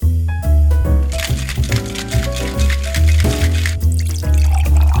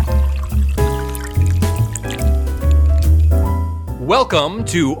Welcome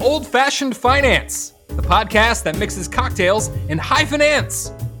to Old Fashioned Finance, the podcast that mixes cocktails and high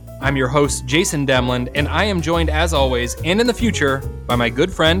finance. I'm your host, Jason Demland, and I am joined, as always, and in the future, by my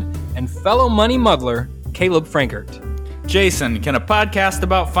good friend and fellow money muddler, Caleb Frankert. Jason, can a podcast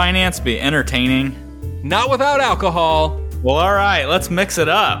about finance be entertaining? Not without alcohol. Well, all right, let's mix it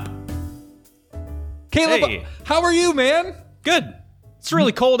up. Caleb, Hey. how are you, man? Good. It's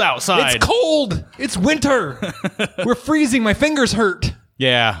really cold outside. It's cold. It's winter. We're freezing. My fingers hurt.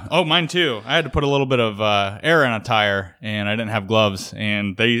 Yeah. Oh, mine too. I had to put a little bit of air in a tire, and I didn't have gloves,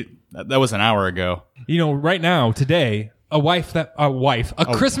 and that was an hour ago. You know, right now, today, a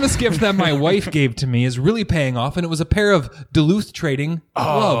Christmas gift that my wife gave to me is really paying off, and it was a pair of Duluth Trading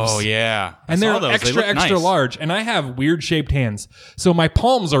gloves. Oh, yeah. I And saw they're those. extra, They look extra nice. large, and I have weird shaped hands. So my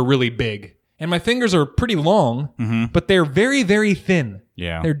palms are really big, and my fingers are pretty long, but they're very, very thin.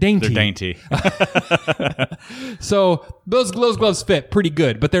 Yeah. They're dainty. They're dainty. So those gloves fit pretty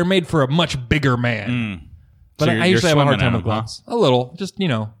good, but they're made for a much bigger man. But So I you're usually have a hard swimming time in with them, huh? gloves. A little. Just,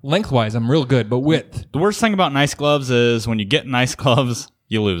 lengthwise, I'm real good, but width. The worst thing about nice gloves is when you get nice gloves,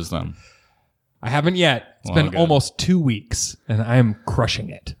 you lose them. I haven't yet. It's Well, been good. almost 2 weeks, and I am crushing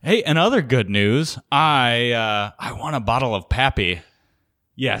it. Hey, and other good news, I won a bottle of Pappy.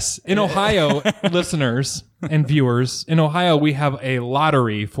 Yes. In Ohio, listeners and viewers, in Ohio, we have a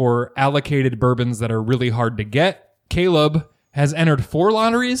lottery for allocated bourbons that are really hard to get. Caleb has entered 4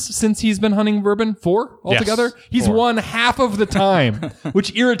 lotteries since he's been hunting bourbon. 4 altogether? Yes, He's 4. won half of the time,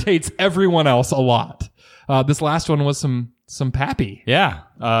 which irritates everyone else a lot. This last one was some Pappy. Yeah.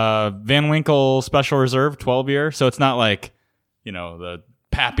 Van Winkle Special Reserve 12 year. So it's not like, the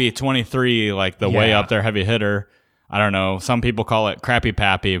Pappy 23, like the way Yeah. up there heavy hitter. I don't know. Some people call it crappy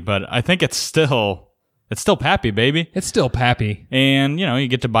Pappy, but I think it's still Pappy, baby. It's still Pappy. And, you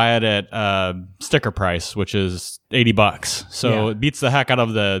get to buy it at sticker price, which is $80. So Yeah. it beats the heck out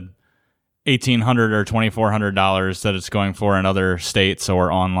of the $1,800 or $2,400 that it's going for in other states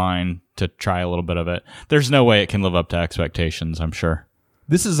or online to try a little bit of it. There's no way it can live up to expectations, I'm sure.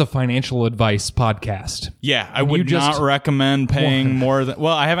 This is a financial advice podcast. Yeah, I You would just- not recommend paying more than...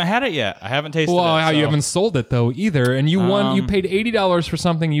 Well, I haven't had it yet. I haven't tasted Well, it. how you so- haven't sold it, though, either. And you paid $80 for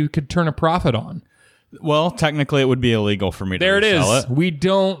something you could turn a profit on. Well, technically, it would be illegal for me to There it is. resell it. We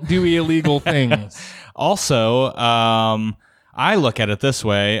don't do illegal things. Also, I look at it this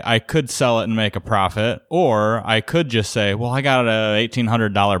way. I could sell it and make a profit, or I could just say, well, I got a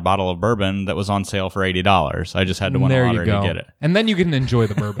 $1,800 bottle of bourbon that was on sale for $80. I just had to win a There you lottery go. to get it. And then you can enjoy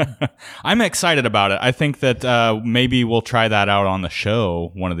the bourbon. I'm excited about it. I think that maybe we'll try that out on the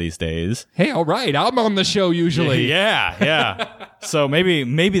show one of these days. Hey, all right. I'm on the show usually. Yeah. So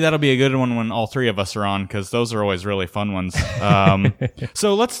maybe that'll be a good one when all 3 of us are on, because those are always really fun ones.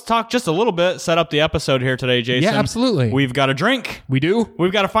 So let's talk just a little bit, set up the episode here today, Jason. Yeah, absolutely. We've got a drink. We do?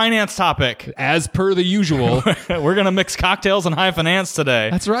 We've got a finance topic. As per the usual. We're going to mix cocktails and high finance today.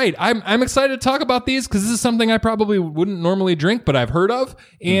 That's right. I'm excited to talk about these because this is something I probably wouldn't normally drink, but I've heard of.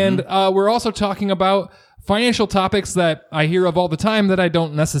 And we're also talking about financial topics that I hear of all the time that I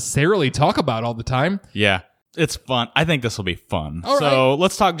don't necessarily talk about all the time. Yeah. It's fun. I think this will be fun. All So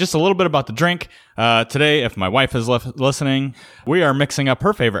let's talk just a little bit about the drink. Today, if my wife is listening, we are mixing up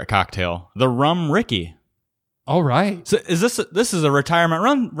her favorite cocktail, the Rum Ricky. All right. So is this is a retirement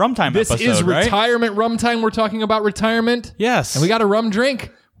rum time This episode, is right? retirement rum time. We're talking about retirement. Yes. And we got a rum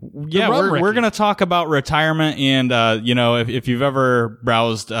drink. Yeah, Rum we're Ricky. going to talk about retirement, and if you've ever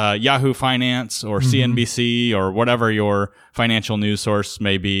browsed Yahoo Finance or CNBC or whatever your financial news source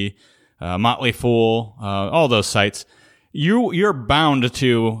may be, Motley Fool, all those sites, you're bound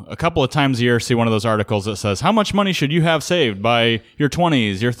to a couple of times a year see one of those articles that says how much money should you have saved by your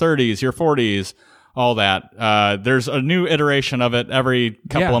 20s, your 30s, your 40s. All that. There's a new iteration of it every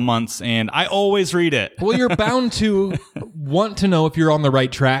couple Yeah. of months, and I always read it. Well, you're bound to want to know if you're on the right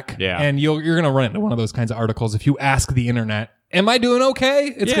track. Yeah. And you're going to run into one of those kinds of articles if you ask the internet, am I doing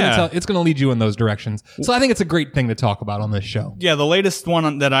okay? It's Yeah. going to lead you in those directions. So I think it's a great thing to talk about on this show. Yeah, the latest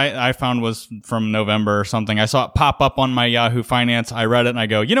one that I found was from November or something. I saw it pop up on my Yahoo Finance. I read it and I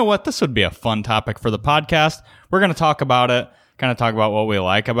go, you know what? This would be a fun topic for the podcast. We're going to talk about it, kind of talk about what we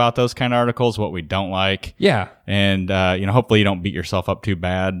like about those kind of articles, what we don't like. Yeah. And, hopefully you don't beat yourself up too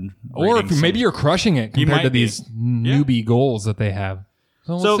bad. Or reading if maybe you're crushing it compared might to be. these newbie goals that they have.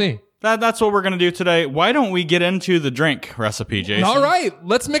 So we'll So see. that's what we're going to do today. Why don't we get into the drink recipe, Jason? All right,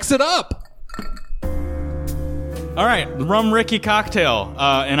 let's mix it up. All right, the Rum Ricky cocktail.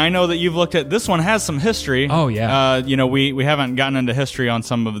 And I know that you've looked at this one, has some history. Oh, yeah. We haven't gotten into history on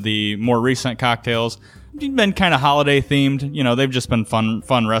some of the more recent cocktails. been kind of holiday themed. You know, they've just been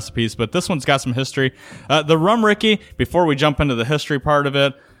fun recipes. But this one's got some history. The Rum Ricky. Before we jump into the history part of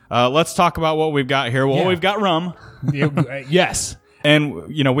it, let's talk about what we've got here. Well, we've got rum. Yes.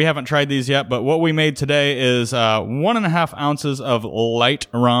 And, you know, we haven't tried these yet, but what we made today is 1.5 ounces of light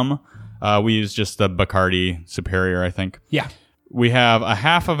rum. We used just the Bacardi Superior, I think. Yeah. We have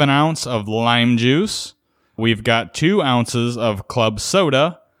 1/2 ounce of lime juice. We've got 2 ounces of club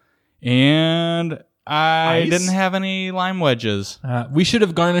soda. And I didn't have any lime wedges. We should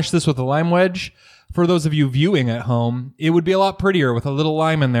have garnished this with a lime wedge. For those of you viewing at home, it would be a lot prettier with a little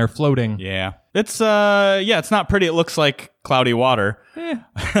lime in there floating. Yeah. It's not pretty. It looks like cloudy water.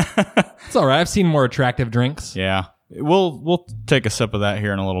 It's all right. I've seen more attractive drinks. Yeah. We'll take a sip of that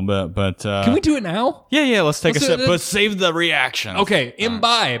here in a little bit, but Can we do it now? Yeah, let's take a sip, but save the reaction. Okay,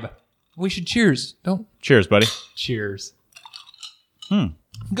 imbibe. We should cheers. Don't. Cheers, buddy. Cheers.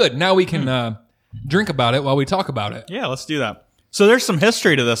 Good. Now we can drink about it while we talk about it. Yeah, let's do that. So there's some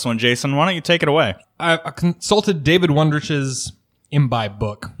history to this one, Jason. Why don't you take it away? I consulted David Wondrich's Imbibe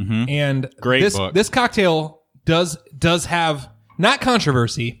book, and Great book. This cocktail does have not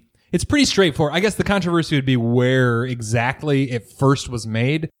controversy. It's pretty straightforward. I guess the controversy would be where exactly it first was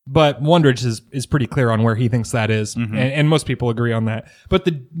made, but Wondrich is pretty clear on where he thinks that is, and most people agree on that. But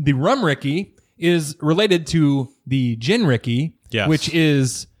the Rum Ricky is related to the Gin Ricky, Yes. which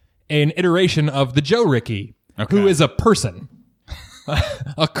is an iteration of the Joe Ricky, who is a person.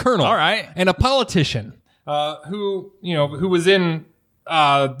 A colonel, All right. and a politician who was in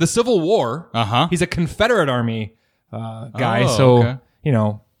the Civil War. He's a Confederate Army guy, okay.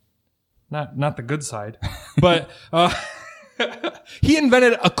 Not the good side, but he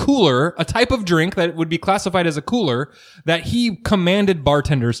invented a cooler, a type of drink that would be classified as a cooler that he commanded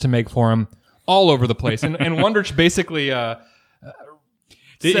bartenders to make for him all over the place, and Wondrich basically.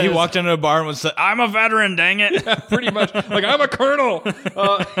 He walked into a bar and said, "I'm a veteran, dang it." Pretty much. Like, I'm a colonel.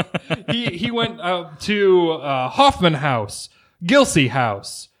 He went to Hoffman House, Gilsey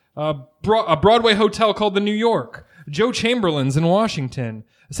House, a Broadway hotel called the New York, Joe Chamberlain's in Washington,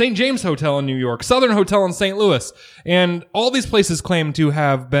 St. James Hotel in New York, Southern Hotel in St. Louis. And all these places claim to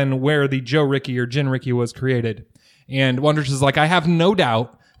have been where the Joe Ricky or Gin Ricky was created. And Wondrich is like, I have no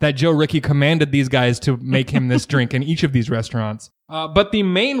doubt that Joe Ricky commanded these guys to make him this drink in each of these restaurants. But the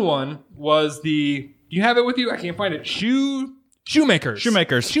main one was do you have it with you? I can't find it. Shoemakers. Shoemakers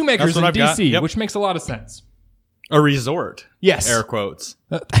in That's what I've got. DC, Yep. which makes a lot of sense. A resort. Yes. Air quotes.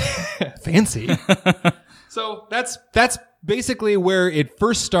 Fancy. So that's basically where it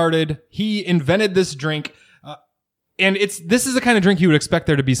first started. He invented this drink. And this is the kind of drink you would expect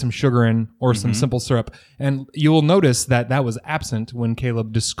there to be some sugar in or some simple syrup. And you will notice that was absent when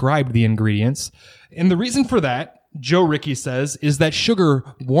Caleb described the ingredients. And the reason for that, Joe Ricky says, is that sugar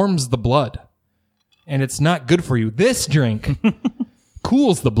warms the blood. And it's not good for you. This drink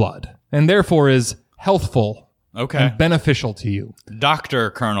cools the blood and therefore is healthful and beneficial to you. Dr.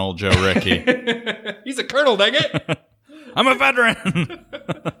 Colonel Joe Ricky. He's a colonel, dang it. I'm a veteran.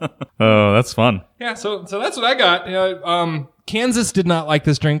 Oh, that's fun. Yeah, so that's what I got. Kansas did not like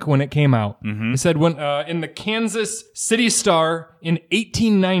this drink when it came out. It said when in the Kansas City Star in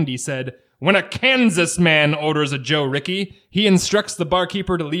 1890 said, when a Kansas man orders a Joe Ricky, he instructs the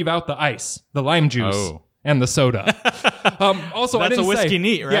barkeeper to leave out the ice, the lime juice, and the soda. Also, That's I didn't a whiskey say,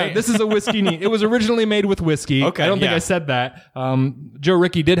 neat, right? Yeah, this is a whiskey neat. It was originally made with whiskey. Okay, I don't think yeah. I said that. Joe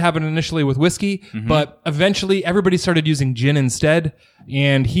Ricky did have it initially with whiskey, but eventually everybody started using gin instead,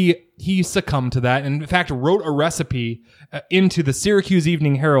 and he succumbed to that, and in fact wrote a recipe into the Syracuse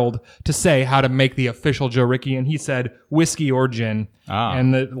Evening Herald to say how to make the official Joe Ricky, and he said whiskey or gin,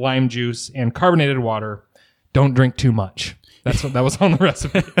 and the lime juice and carbonated water. Don't drink too much. That was on the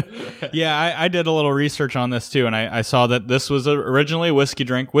recipe. Yeah, I did a little research on this too, and I saw that this was originally a whiskey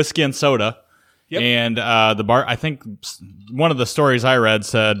drink, whiskey and soda. Yep. And I think one of the stories I read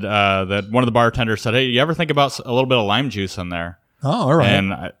said that one of the bartenders said, "Hey, you ever think about a little bit of lime juice in there?" Oh, all right.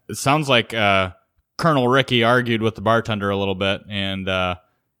 And it sounds like Colonel Ricky argued with the bartender a little bit, and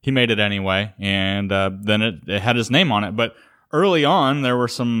he made it anyway. And then it had his name on it. But early on, there were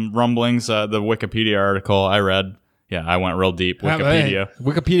some rumblings. The Wikipedia article I read. Yeah, I went real deep. Wikipedia.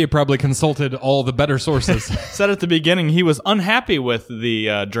 Wikipedia probably consulted all the better sources. Said at the beginning he was unhappy with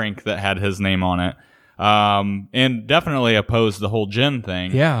the drink that had his name on it, and definitely opposed the whole gin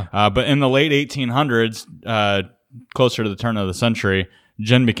thing. Yeah. But in the late 1800s, closer to the turn of the century,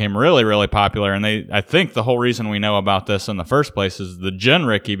 gin became really, really popular. And I think the whole reason we know about this in the first place is the Gin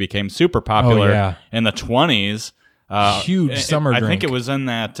Ricky became super popular in the 20s. Huge summer drink. I think it was in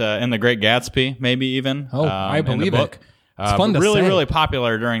that in the Great Gatsby, maybe even. I believe in the book. It's fun to really, say. really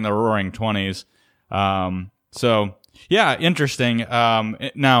popular during the Roaring 20s. So yeah, interesting.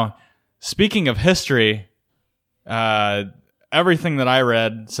 Now, speaking of history, everything that I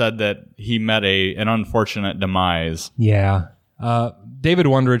read said that he met an unfortunate demise. Yeah. David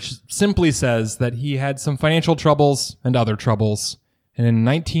Wondrich simply says that he had some financial troubles and other troubles. And in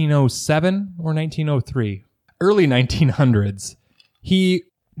 1907 or 1903, early 1900s, he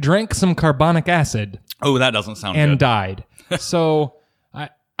drank some carbonic acid Oh, that doesn't sound and good. died. So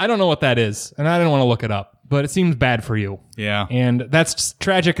I don't know what that is, and I didn't want to look it up, but it seems bad for you. Yeah. And that's just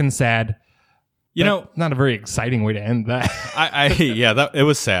tragic and sad. You know, Not a very exciting way to end that. it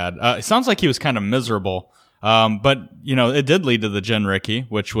was sad. It sounds like he was kind of miserable. But, it did lead to the Gin Ricky,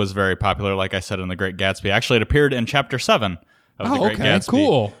 which was very popular, like I said, in The Great Gatsby. Actually, it appeared in Chapter 7 of The Great Gatsby.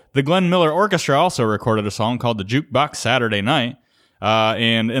 Cool. The Glenn Miller Orchestra also recorded a song called The Jukebox Saturday Night.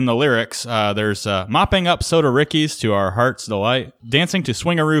 And in the lyrics, there's mopping up soda rickies to our heart's delight, dancing to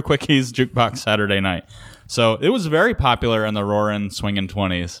swingaroo quickies, jukebox Saturday night. So it was very popular in the roaring, swinging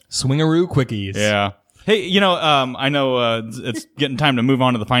 20s. Swingaroo quickies. Yeah. Hey, I know it's getting time to move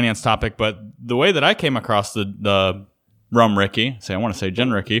on to the finance topic, but the way that I came across the rum Ricky, I want to say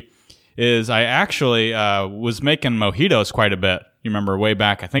Gin Ricky, is I actually was making mojitos quite a bit. You remember way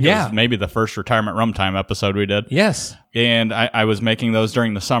back, I think it was maybe the first Retirement Rum Time episode we did. Yes. And I was making those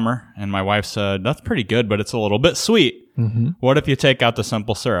during the summer, and my wife said, that's pretty good, but it's a little bit sweet. Mm-hmm. What if you take out the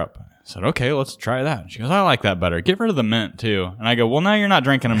simple syrup? I said, okay, let's try that. She goes, I like that better. Get rid of the mint, too. And I go, well, now you're not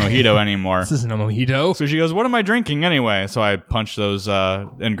drinking a mojito anymore. This isn't a mojito. So she goes, what am I drinking anyway? So I punched those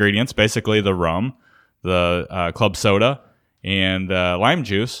ingredients, basically the rum, the club soda, and lime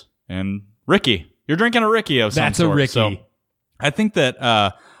juice, and Ricky. You're drinking a Ricky of some sort. That's a Ricky. So I think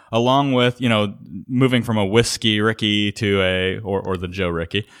that along with, moving from a whiskey Ricky to or the Joe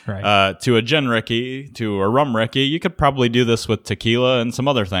Ricky, right. To a Gin Ricky, to a rum Ricky, you could probably do this with tequila and some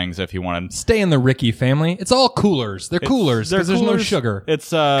other things if you wanted. Stay in the Ricky family. It's all coolers. They're coolers because there's no sugar.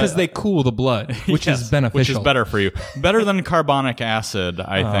 It's because they cool the blood, which is beneficial. Which is better for you. Better than carbonic acid,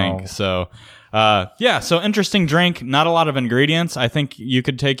 I think. So, so interesting drink. Not a lot of ingredients. I think you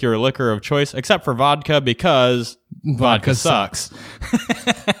could take your liquor of choice, except for vodka, because vodka sucks.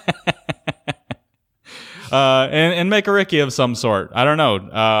 And make a Ricky of some sort. I don't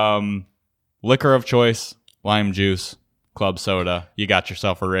know. Liquor of choice, lime juice, club soda. You got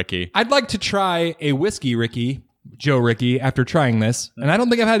yourself a Ricky. I'd like to try a whiskey Ricky, Joe Ricky, after trying this. And I don't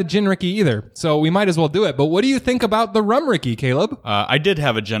think I've had a Gin Ricky either. So we might as well do it. But what do you think about the rum Ricky, Caleb? I did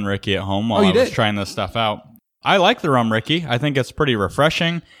have a Gin Ricky at home while I was trying this stuff out. I like the rum Ricky. I think it's pretty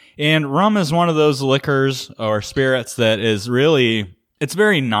refreshing. And rum is one of those liquors or spirits that is really, it's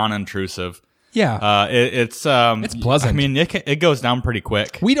very non-intrusive. Yeah. It's pleasant. I mean, it goes down pretty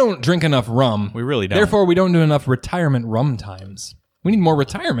quick. We don't drink enough rum. We really don't. Therefore, we don't do enough retirement rum times. We need more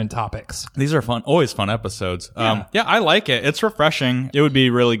retirement topics. These are fun, always fun episodes. Yeah, I like it. It's refreshing. It would be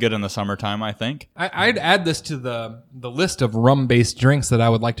really good in the summertime, I think. I'd add this to the list of rum-based drinks that I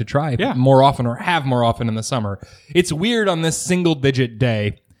would like to try more often or have more often in the summer. It's weird on this single-digit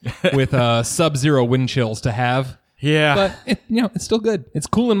day with sub-zero wind chills to have. Yeah. But, it's still good. It's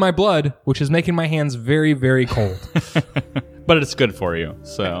cool in my blood, which is making my hands very, very cold. But it's good for you,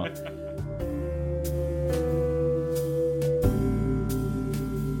 so...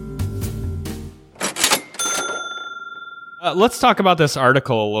 Let's talk about this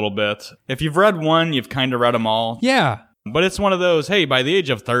article a little bit. If you've read one, you've kind of read them all. Yeah. But it's one of those, hey, by the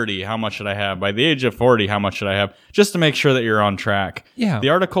age of 30, how much should I have? By the age of 40, how much should I have? Just to make sure that you're on track. Yeah. The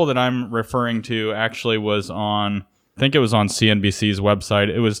article that I'm referring to actually was on, I think it was on CNBC's website.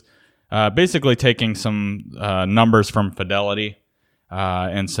 It was basically taking some numbers from Fidelity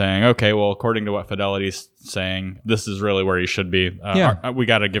and saying, okay, well, according to what Fidelity's saying, this is really where you should be. We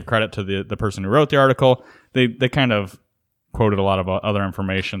got to give credit to the person who wrote the article. They kind of quoted a lot of other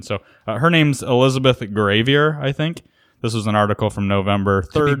information. So her name's Elizabeth Gravier, I think. This was an article from November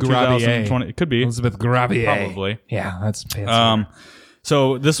 3rd, 2020. It could be. Elizabeth Gravier. Probably. Yeah, that's fancy.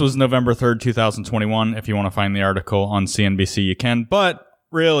 So this was November 3rd, 2021. If you want to find the article on CNBC, you can. But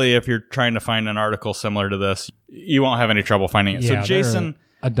really, if you're trying to find an article similar to this, you won't have any trouble finding it. Yeah, so Jason...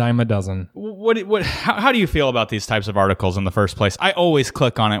 a dime a dozen. How do you feel about these types of articles in the first place? I always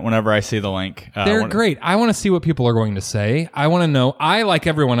click on it whenever I see the link. They're great. I want to see what people are going to say. I want to know. I, like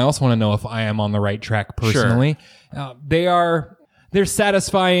everyone else, want to know if I am on the right track personally. Sure. They're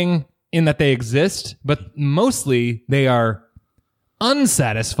satisfying in that they exist, but mostly they are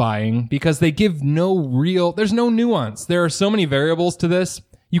unsatisfying because they give there's no nuance. There are so many variables to this.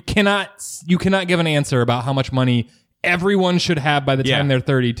 You cannot give an answer about how much money everyone should have by the time they're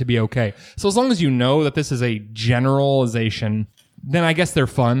 30 to be okay. So as long as you know that this is a generalization, then I guess they're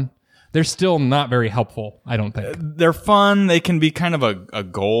fun. they're still not very helpful, I don't think. They're fun. They can be kind of a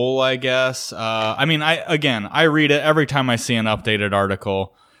goal, I guess. I mean, I read it every time I see an updated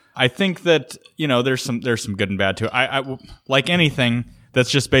article. I think that, there's some good and bad to it. I like anything that's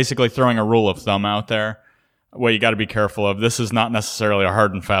just basically throwing a rule of thumb out there. What you got to be careful of. This is not necessarily a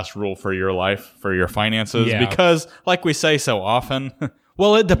hard and fast rule for your life, for your finances, because like we say so often,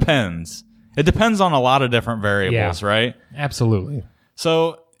 well, it depends. It depends on a lot of different variables, right? Absolutely.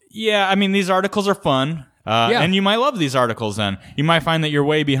 So, yeah, I mean, these articles are fun. And you might love these articles then. You might find that you're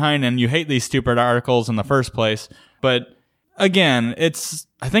way behind and you hate these stupid articles in the first place. But again,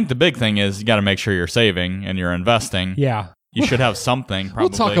 I think the big thing is you got to make sure you're saving and you're investing. Yeah. You should have something, probably.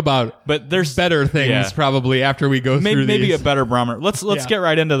 We'll talk about there's better things probably after we go through these. Maybe a better barometer. Let's get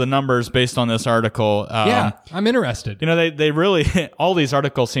right into the numbers based on this article. I'm interested. They really, all these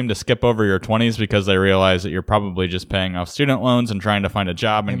articles seem to skip over your 20s because they realize that you're probably just paying off student loans and trying to find a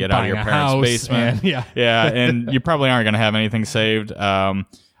job and get out of your parents' basement. And you probably aren't going to have anything saved.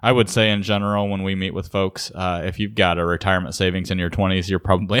 I would say in general, when we meet with folks, if you've got a retirement savings in your 20s, you're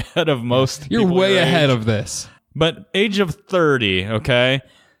probably ahead of most people. You're way ahead of this. But age of 30, okay?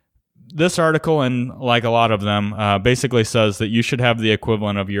 This article, and like a lot of them, basically says that you should have the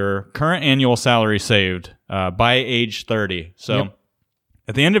equivalent of your current annual salary saved by age 30. So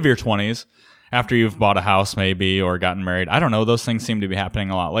at the end of your 20s, after you've bought a house maybe or gotten married, I don't know, those things seem to be happening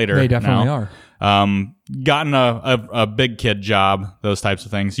a lot later. They definitely are. Gotten a big kid job, those types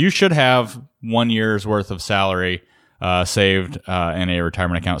of things. You should have 1 year's worth of salary saved in a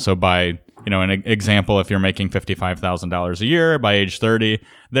retirement account. So by... an example, if you're making $55,000 a year by age 30,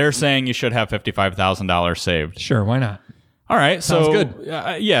 they're saying you should have $55,000 saved. Sure, why not? All right, sounds good.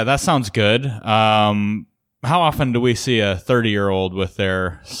 Yeah, that sounds good. How often do we see a 30-year-old with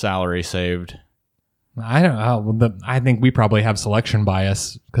their salary saved? I don't know. I think we probably have selection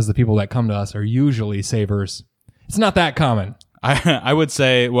bias because the people that come to us are usually savers. It's not that common. I would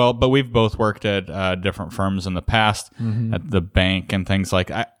say, but we've both worked at different firms in the past, at the bank and things like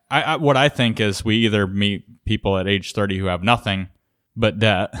that. What I think is we either meet people at age 30 who have nothing but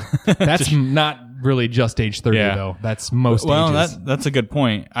debt. That's not really just age 30, though. That's most ages. Well, that's a good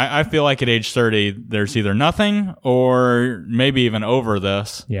point. I feel like at age 30, there's either nothing or maybe even over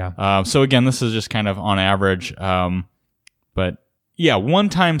this. Yeah. So again, this is just kind of on average. But yeah,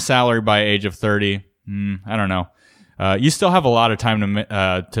 one-time salary by age of 30, I don't know. You still have a lot of time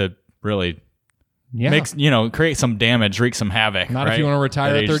to really... create some damage, wreak some havoc. Not if you want to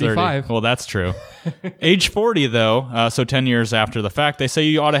retire at 35. 30. Well, that's true. Age 40, though, so 10 years after the fact, they say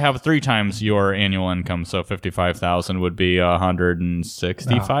you ought to have 3 times your annual income. So $55,000 would be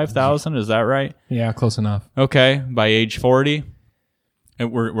 $165,000. Is that right? Yeah, close enough. Okay, by age 40,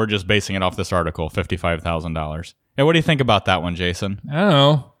 and we're just basing it off this article, $55,000. And what do you think about that one, Jason? I don't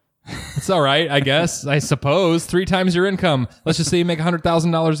know. It's all right, I guess. I suppose 3 times your income. Let's just say you make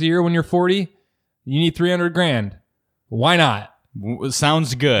 $100,000 a year when you're 40. You need $300,000. Why not?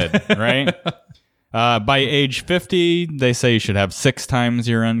 Sounds good, right? By age 50, they say you should have 6 times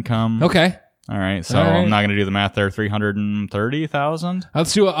your income. Okay. All right. So I'm not going to do the math there. 330,000.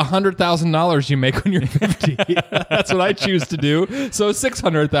 Let's do $100,000 you make when you're 50. That's what I choose to do. So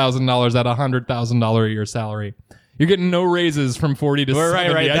 $600,000 at $100,000 a year salary. You're getting no raises from 40 to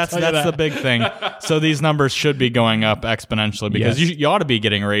 70. Right. That's the big thing. So these numbers should be going up exponentially because you ought to be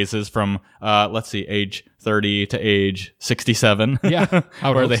getting raises from, let's see, age 30 to age 67. Yeah,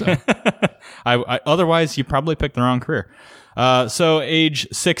 I would hope so. Otherwise, you probably picked the wrong career. So age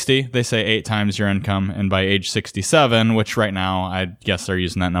 60, they say 8 times your income. And by age 67, which right now, I guess they're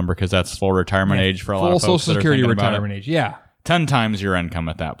using that number because that's full retirement age for a lot of folks. Full Social Security retirement age, yeah. 10 times your income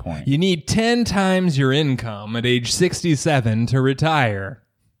at that point. You need 10 times your income at age 67 to retire.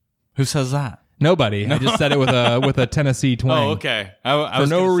 Who says that? Nobody. No. I just said it with a Tennessee twang. Oh, okay. I was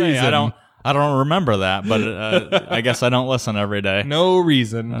no reason. I don't remember that, but I guess I don't listen every day. No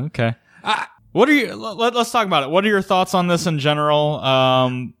reason. Okay. What are you? Let's talk about it. What are your thoughts on this in general?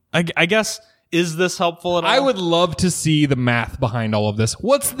 I guess, is this helpful at all? I would love to see the math behind all of this.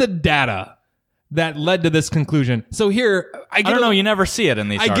 What's the data that led to this conclusion? So here, I don't know. You never see it in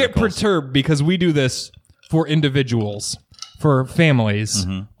these articles. Get perturbed because we do this for individuals, for families,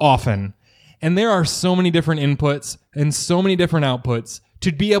 often. And there are so many different inputs and so many different outputs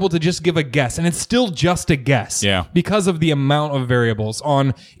to be able to just give a guess. And it's still just a guess. Yeah. Because of the amount of variables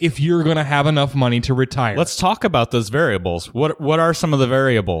on if you're going to have enough money to retire. Let's talk about those variables. What are some of the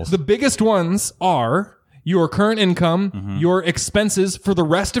variables? The biggest ones are your current income, your expenses for the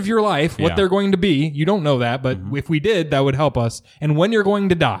rest of your life, what they're going to be. You don't know that, but if we did, that would help us. And when you're going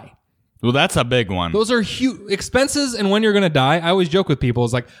to die. Well, that's a big one. Those are huge expenses, and when you're going to die, I always joke with people,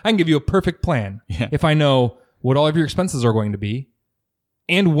 it's like, I can give you a perfect plan if I know what all of your expenses are going to be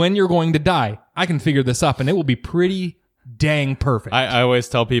and when you're going to die. I can figure this up, and it will be pretty dang perfect. I always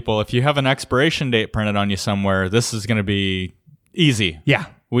tell people, if you have an expiration date printed on you somewhere, this is going to be easy. Yeah.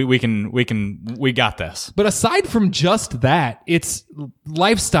 We got this. But aside from just that, it's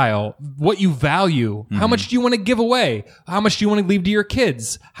lifestyle, what you value. How much do you want to give away? How much do you want to leave to your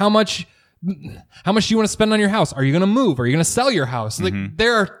kids? How much do you want to spend on your house? Are you going to move? Are you going to sell your house? Like,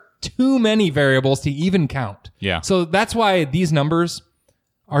 there are too many variables to even count. Yeah. So that's why these numbers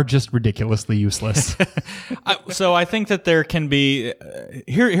are just ridiculously useless. So I think that there can be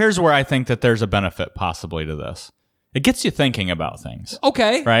here's where I think that there's a benefit possibly to this. It gets you thinking about things.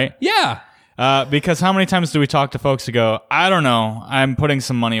 Okay. Right? Yeah. Because how many times do we talk to folks who go, I don't know, I'm putting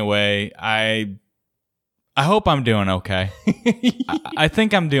some money away. I hope I'm doing okay. I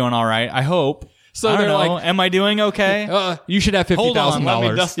think I'm doing all right. I hope. So I don't they're know. like, Am I doing okay? You should have $50,000. Hold on, let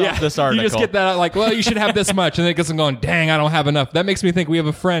me dust off this article. You just get that out like, well, you should have this much. And then it gets them going, dang, I don't have enough. That makes me think we have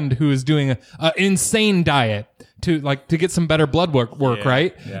a friend who is doing an insane diet to get some better blood work,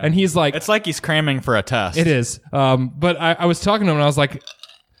 right? Yeah. And he's like, It's like he's cramming for a test. it is. But I was talking to him and I was like,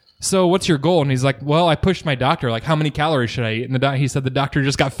 so what's your goal? And he's like, well, I pushed my doctor, like, how many calories should I eat? And he said the doctor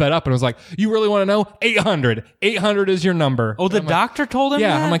just got fed up and was like, you really want to know? 800. 800 is your number. Oh, the doctor told him Yeah,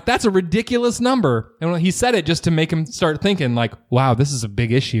 that? I'm like, that's a ridiculous number. And he said it just to make him start thinking, like, wow, this is a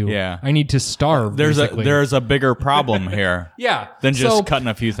big issue. Yeah. I need to starve. basically. There's a bigger problem here. Yeah. Than just So, cutting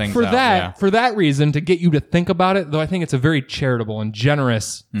a few things for out. that, For that reason, to get you to think about it, though I think it's a very charitable and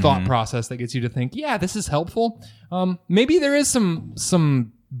generous thought process that gets you to think, yeah, this is helpful. Maybe there is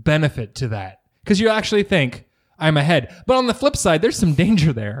some benefit to that because you actually think I'm ahead. But on the flip side, there's some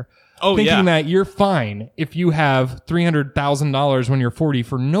danger there. Oh, thinking yeah. that you're fine if you have $300,000 when you're 40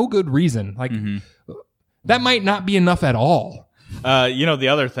 for no good reason. Like that might not be enough at all. The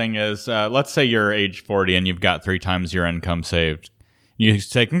other thing is, let's say you're age 40 and you've got 3 times your income saved. You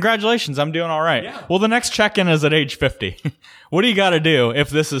say, congratulations, I'm doing all right. Yeah. Well, the next check-in is at age 50. What do you got to do if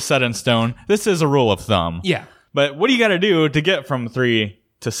this is set in stone? This is a rule of thumb. Yeah. But what do you got to do to get from 3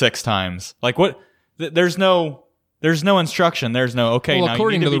 to 6 times? Like what? There's no instruction. There's no, okay, Well, now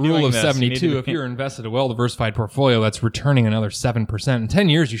according you to need the to be rule of doing this. You need 72, to if be- you're invested in a well-diversified portfolio that's returning another 7%, in 10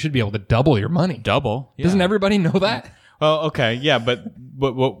 years, you should be able to double your money. double. Yeah. Doesn't everybody know that? Well, okay, yeah, but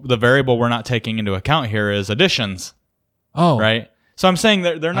what the variable we're not taking into account here is additions, Oh. right? So I'm saying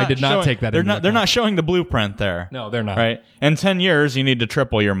they're not. I did not showing, take that They're into not. They're account. not showing the blueprint there. No, they're not. Right. In 10 years, you need to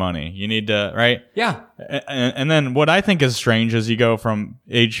triple your money. You need to right. Yeah. And then what I think is strange is you go from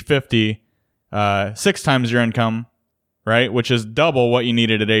age 50, 6 times your income, right, which is double what you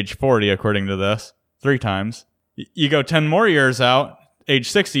needed at age 40, according to this, 3 times. You go 10 more years out, age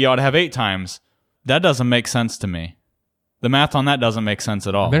 60, you ought to have 8 times. That doesn't make sense to me. The math on that doesn't make sense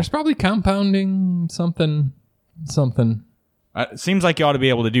at all. There's probably compounding something. It seems like you ought to be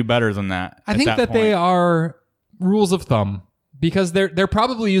able to do better than that. I think that they are rules of thumb because they're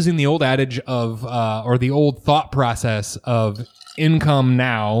probably using the old adage of or the old thought process of income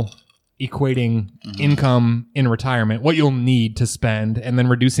now equating income in retirement, what you'll need to spend, and then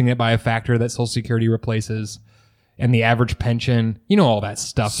reducing it by a factor that Social Security replaces, and the average pension, all that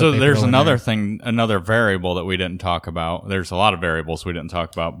stuff. So that they there's throw in another there. thing, another variable that we didn't talk about. There's a lot of variables we didn't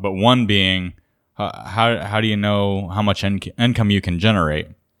talk about, but one being how do you know how much income you can generate?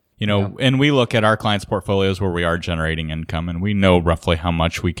 And we look at our clients' portfolios where we are generating income, and we know roughly how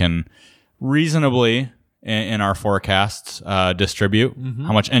much we can reasonably in our forecasts distribute,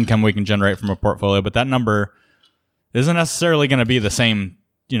 how much income we can generate from a portfolio. But that number isn't necessarily going to be the same,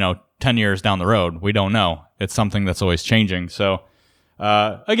 10 years down the road. We don't know. It's something that's always changing. So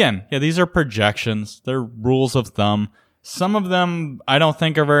again, these are projections. They're rules of thumb. Some of them I don't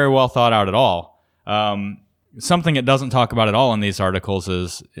think are very well thought out at all. Something it doesn't talk about at all in these articles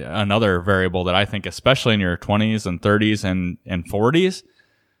is another variable that I think, especially in your 20s and 30s and 40s,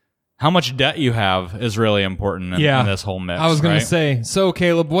 how much debt you have is really important in this whole mix. I was going right? to say, so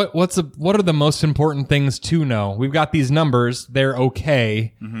Caleb, what are the most important things to know? We've got these numbers; they're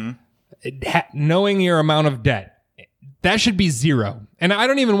okay. Knowing your amount of debt, that should be 0. And I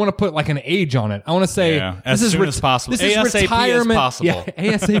don't even want to put like an age on it. I want to say as soon as possible. This is ASAP retirement. as possible. Yeah,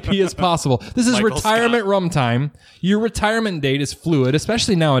 ASAP as possible. This is Michael retirement rum time. Your retirement date is fluid,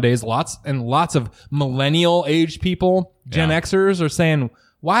 especially nowadays. Lots of millennial aged people, Gen Yeah. Xers, are saying,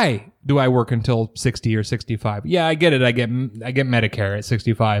 "Why do I work until 60 or 65?" Yeah, I get it. I get Medicare at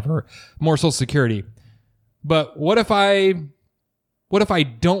 65 or more Social Security. But what if I What if I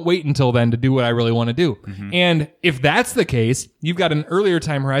don't wait until then to do what I really want to do? And if that's the case, you've got an earlier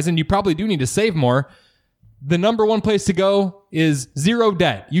time horizon, you probably do need to save more. The number one place to go is zero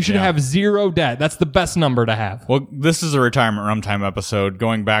debt. You should have zero debt. That's the best number to have. Well, this is a retirement runtime episode.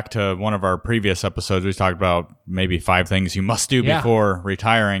 Going back to one of our previous episodes, we talked about maybe 5 things you must do before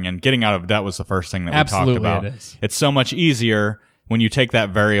retiring, and getting out of debt was the first thing that we talked about. It is. It's so much easier when you take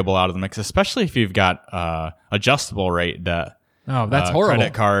that variable out of the mix, especially if you've got adjustable rate debt. Oh, that's horrible.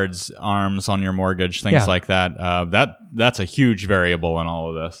 Credit cards, arms on your mortgage, things like that. That's a huge variable in all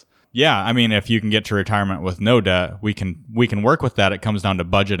of this. Yeah, I mean, if you can get to retirement with no debt, we can work with that. It comes down to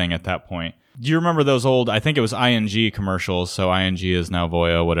budgeting at that point. Do you remember those old, I think it was ING commercials, so ING is now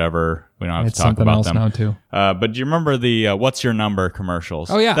Voya, whatever. We don't have to talk about them. It's something else now, too. But do you remember the What's Your Number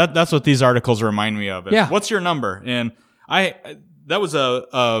commercials? Oh, yeah. That's what these articles remind me of. Yeah. What's your number? And that was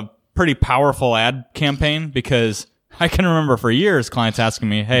a pretty powerful ad campaign, because I can remember for years clients asking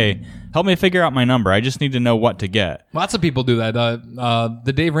me, hey, help me figure out my number. I just need to know what to get. Lots of people do that.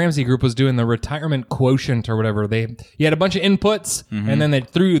 The Dave Ramsey group was doing the retirement quotient or whatever. You had a bunch of inputs, and then they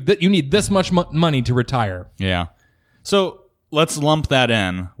threw you need this much money to retire. Yeah. So let's lump that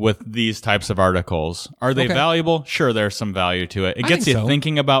in with these types of articles. Are they valuable? Sure, there's some value to it. It gets you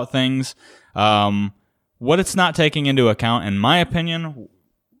thinking about things. What it's not taking into account, in my opinion,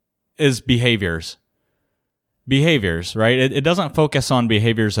 is behaviors. Behaviors, right? It doesn't focus on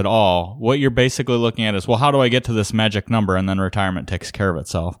behaviors at all. What you're basically looking at is, well, how do I get to this magic number, and then retirement takes care of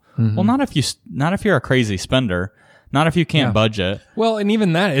itself? Well, not if you're a crazy spender, not if you can't budget. Well, and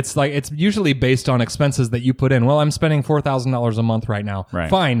even that, it's usually based on expenses that you put in. Well, I'm spending $4,000 a month right now. Right.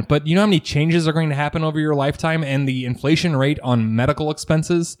 Fine, but you know how many changes are going to happen over your lifetime, and the inflation rate on medical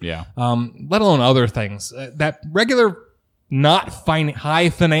expenses? Yeah. Let alone other things that regular not high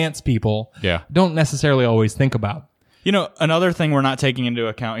finance people don't necessarily always think about. You know, another thing we're not taking into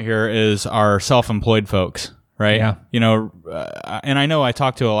account here is our self-employed folks, right? Yeah. You know, and I know I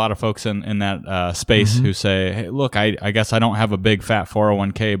talk to a lot of folks in that space who say, hey, look, I guess I don't have a big fat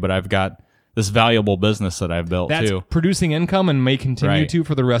 401k, but I've got this valuable business that I've built That's too. Producing income and may continue to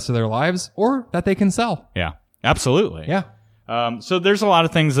for the rest of their lives, or that they can sell. Yeah, absolutely. Yeah. So there's a lot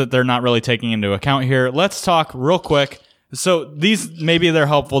of things that they're not really taking into account here. Let's talk real quick. So these, maybe they're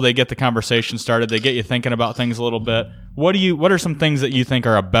helpful. They get the conversation started. They get you thinking about things a little bit. What are some things that you think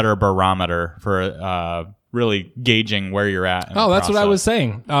are a better barometer for really gauging where you're at? Oh, that's what I was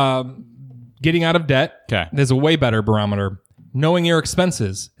saying. Getting out of debt is a way better barometer. Knowing your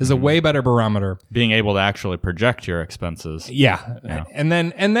expenses is a way better barometer. Being able to actually project your expenses. Yeah. And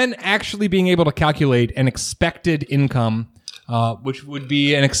then actually being able to calculate an expected income, which would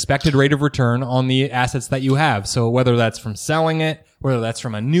be an expected rate of return on the assets that you have. So whether that's from selling it, whether that's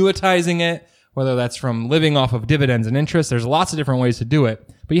from annuitizing it, whether that's from living off of dividends and interest, there's lots of different ways to do it,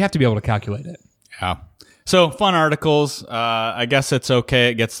 but you have to be able to calculate it. Yeah. So fun articles. I guess it's okay.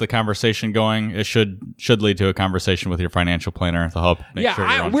 It gets the conversation going. It should lead to a conversation with your financial planner to help make sure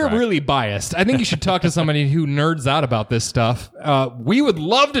you're on we're track. really biased. I think you should talk to somebody who nerds out about this stuff. We would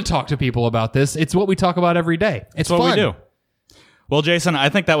love to talk to people about this. It's what we talk about every day. It's what fun. we do. Well, Jason, I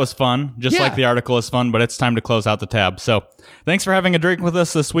think that was fun, just like the article is fun, but it's time to close out the tab. So thanks for having a drink with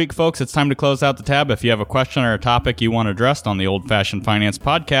us this week, folks. It's time to close out the tab. If you have a question or a topic you want addressed on the Old Fashioned Finance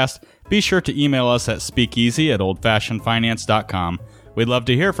podcast, be sure to email us at speakeasy@oldfashionedfinance.com. We'd love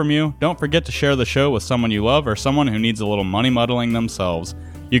to hear from you. Don't forget to share the show with someone you love or someone who needs a little money muddling themselves.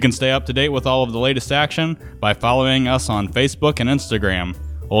 You can stay up to date with all of the latest action by following us on Facebook and Instagram.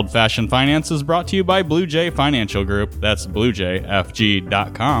 Old Fashioned Finance is brought to you by Blue Jay Financial Group, that's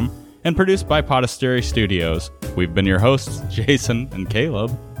bluejayfg.com, and produced by Podastery Studios. We've been your hosts, Jason and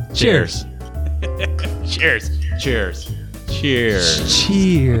Caleb. Cheers. Cheers. Cheers. Cheers.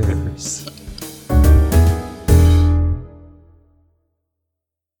 Cheers.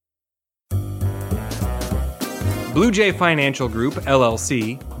 Blue Jay Financial Group,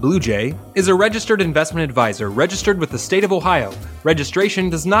 LLC, Blue Jay, is a registered investment advisor registered with the state of Ohio. Registration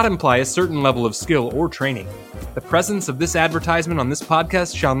does not imply a certain level of skill or training. The presence of this advertisement on this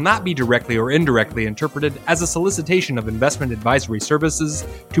podcast shall not be directly or indirectly interpreted as a solicitation of investment advisory services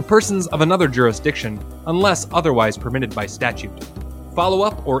to persons of another jurisdiction unless otherwise permitted by statute.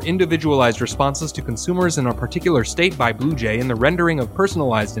 Follow-up or individualized responses to consumers in a particular state by Blue Jay in the rendering of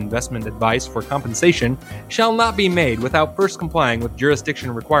personalized investment advice for compensation shall not be made without first complying with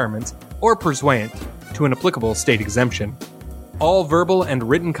jurisdiction requirements or pursuant to an applicable state exemption. All verbal and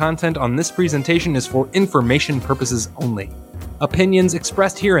written content on this presentation is for information purposes only. Opinions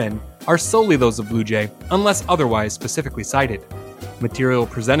expressed herein are solely those of Blue Jay, unless otherwise specifically cited. Material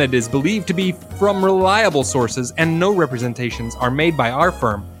presented is believed to be from reliable sources, and no representations are made by our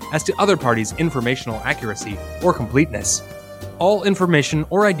firm as to other parties' informational accuracy or completeness. All information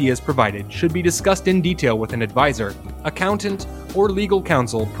or ideas provided should be discussed in detail with an advisor, accountant, or legal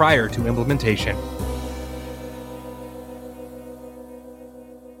counsel prior to implementation.